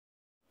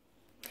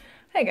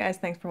Hey guys,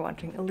 thanks for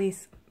watching.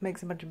 Elise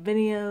makes a bunch of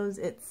videos.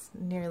 It's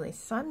nearly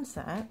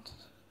sunset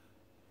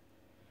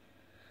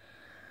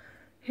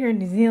here in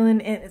New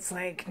Zealand, and it's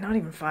like not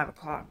even 5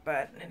 o'clock,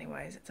 but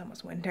anyways, it's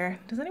almost winter.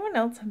 Does anyone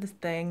else have this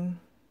thing?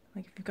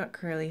 Like if you've got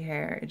curly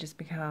hair, it just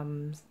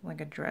becomes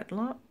like a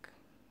dreadlock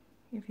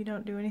if you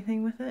don't do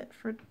anything with it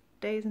for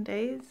days and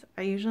days.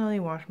 I usually only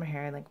wash my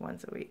hair like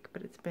once a week,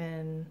 but it's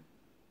been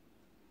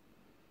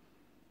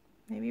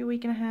maybe a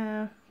week and a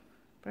half.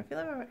 But I feel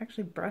like I've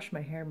actually brushed my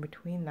hair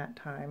between that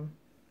time.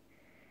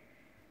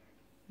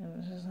 And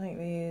it's just like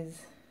these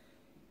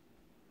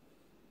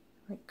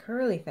like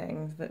curly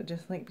things that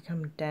just like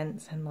become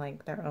dense and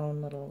like their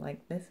own little,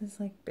 like this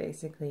is like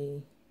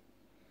basically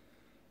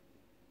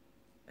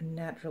a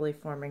naturally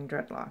forming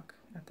dreadlock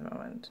at the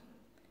moment.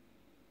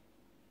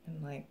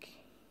 And like,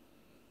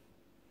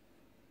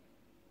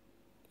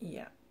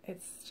 yeah,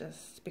 it's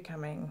just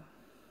becoming,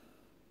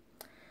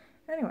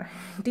 anyway,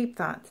 deep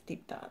thoughts.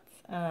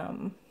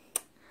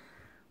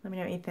 Let me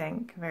know what you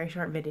think. Very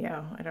short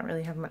video. I don't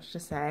really have much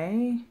to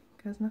say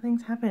because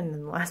nothing's happened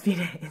in the last few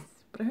days,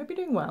 but I hope you're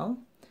doing well.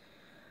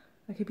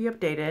 I'll keep you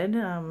updated.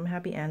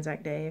 Happy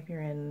ANZAC Day if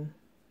you're in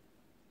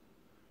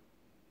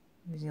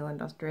New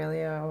Zealand,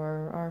 Australia,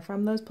 or are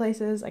from those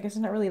places. I guess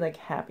it's not really like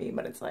happy,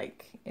 but it's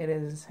like, it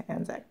is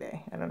ANZAC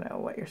Day. I don't know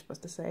what you're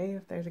supposed to say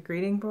if there's a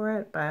greeting for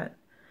it, but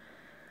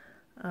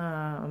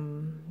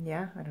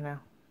yeah, I don't know.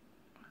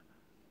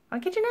 I'll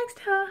catch you next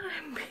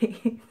time.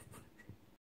 Peace.